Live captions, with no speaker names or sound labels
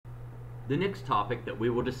The next topic that we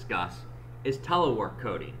will discuss is telework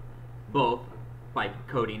coding, both by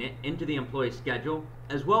coding it into the employee's schedule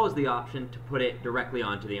as well as the option to put it directly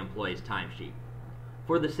onto the employee's timesheet.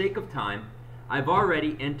 For the sake of time, I've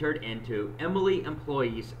already entered into Emily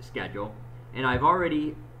employee's schedule, and I've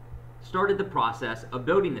already started the process of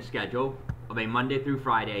building the schedule of a Monday through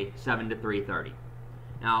Friday 7 to 3:30.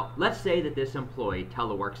 Now, let's say that this employee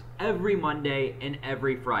teleworks every Monday and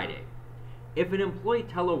every Friday. If an employee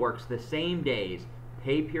teleworks the same days,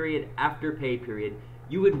 pay period after pay period,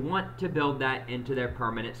 you would want to build that into their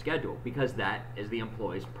permanent schedule because that is the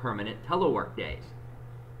employee's permanent telework days.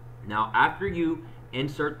 Now, after you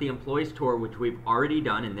insert the employee's tour, which we've already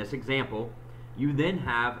done in this example, you then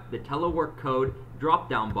have the telework code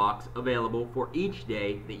drop-down box available for each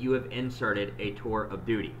day that you have inserted a tour of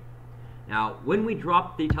duty. Now, when we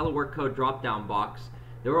drop the telework code drop-down box,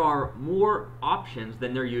 there are more options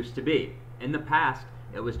than there used to be. In the past,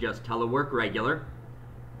 it was just telework regular,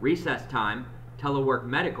 recess time, telework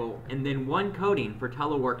medical, and then one coding for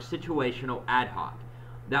telework situational ad hoc.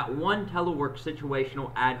 That one telework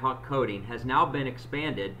situational ad hoc coding has now been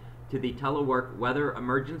expanded to the telework weather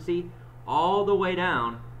emergency all the way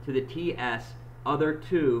down to the TS other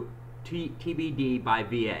two TBD by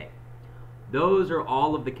VA. Those are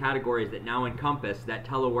all of the categories that now encompass that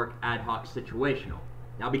telework ad hoc situational.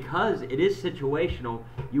 Now, because it is situational,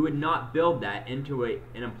 you would not build that into an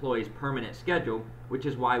employee's permanent schedule, which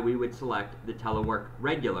is why we would select the telework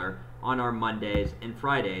regular on our Mondays and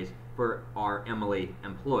Fridays for our Emily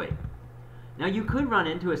employee. Now, you could run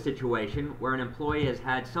into a situation where an employee has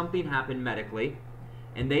had something happen medically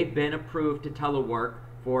and they've been approved to telework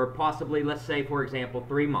for possibly, let's say, for example,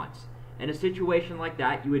 3 months. In a situation like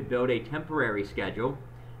that, you would build a temporary schedule,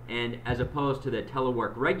 and as opposed to the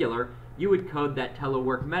telework regular, you would code that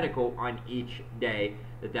telework medical on each day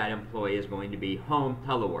that that employee is going to be home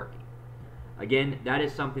teleworking. Again, that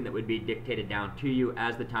is something that would be dictated down to you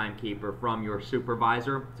as the timekeeper from your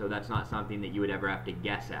supervisor, so that's not something that you would ever have to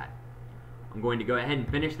guess at. I'm going to go ahead and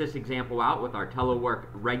finish this example out with our telework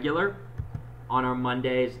regular on our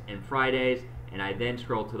Mondays and Fridays, and I then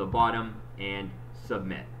scroll to the bottom and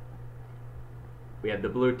submit. We have the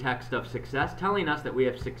blue text of success telling us that we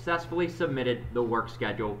have successfully submitted the work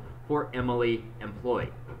schedule for Emily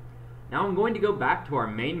employee. Now I'm going to go back to our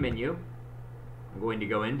main menu. I'm going to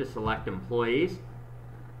go into select employees,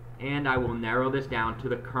 and I will narrow this down to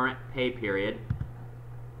the current pay period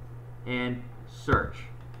and search.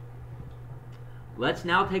 Let's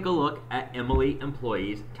now take a look at Emily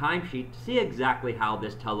employee's timesheet to see exactly how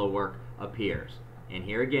this telework appears. And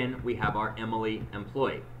here again we have our Emily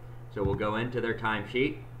employee. So we'll go into their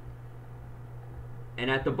timesheet, and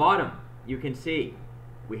at the bottom you can see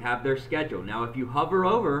we have their schedule. Now if you hover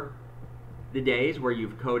over the days where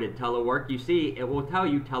you've coded telework, you see it will tell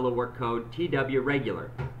you telework code TW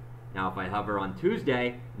regular. Now if I hover on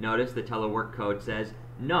Tuesday, notice the telework code says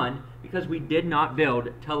none because we did not build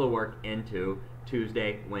telework into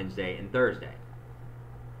Tuesday, Wednesday, and Thursday.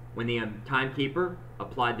 When the timekeeper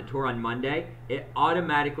applied the tour on Monday, it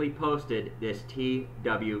automatically posted this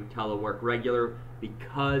TW telework regular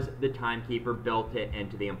because the timekeeper built it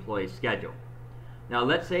into the employee's schedule. Now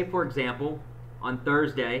let's say, for example, on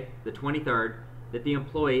Thursday, the 23rd, that the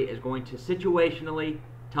employee is going to situationally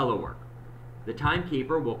telework. The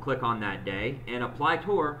timekeeper will click on that day and apply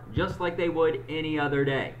tour just like they would any other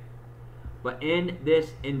day. But in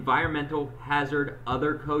this environmental hazard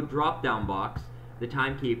other code drop-down box, the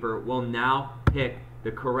timekeeper will now pick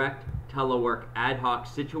the correct telework ad hoc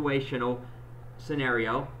situational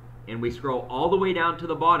scenario, and we scroll all the way down to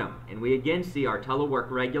the bottom, and we again see our telework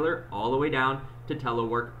regular all the way down to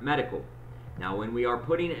telework medical. Now when we are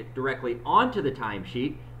putting it directly onto the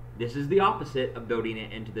timesheet, this is the opposite of building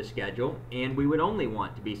it into the schedule, and we would only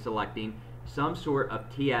want to be selecting some sort of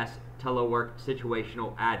TS telework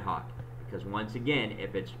situational ad hoc, because once again,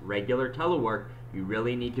 if it's regular telework, you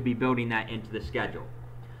really need to be building that into the schedule.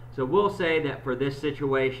 So we'll say that for this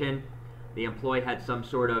situation, the employee had some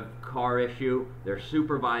sort of car issue, their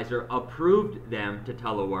supervisor approved them to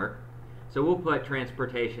telework, so we'll put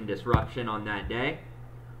transportation disruption on that day.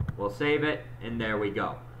 We'll save it, and there we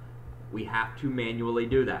go. We have to manually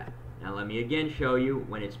do that. Now let me again show you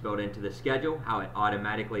when it's built into the schedule how it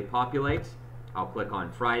automatically populates. I'll click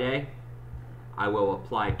on Friday, I will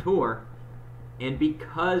apply tour, and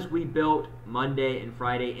because we built Monday and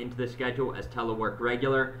Friday into the schedule as telework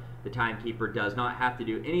regular, the timekeeper does not have to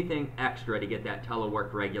do anything extra to get that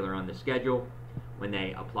telework regular on the schedule. When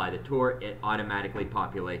they apply the tour, it automatically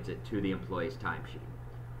populates it to the employee's timesheet.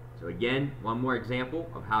 So again, one more example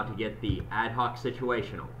of how to get the ad hoc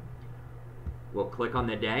situational. We'll click on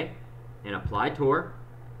the day and apply tour.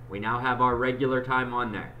 We now have our regular time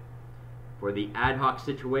on there. For the ad hoc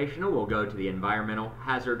situational, we'll go to the environmental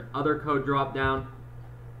hazard other code drop down.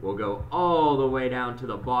 We'll go all the way down to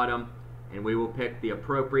the bottom and we will pick the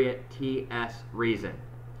appropriate TS reason.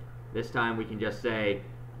 This time we can just say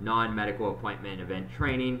non-medical appointment event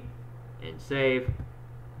training and save.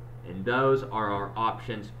 And those are our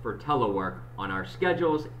options for telework on our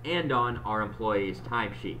schedules and on our employees'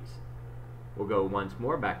 timesheets. We'll go once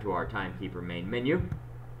more back to our Timekeeper main menu.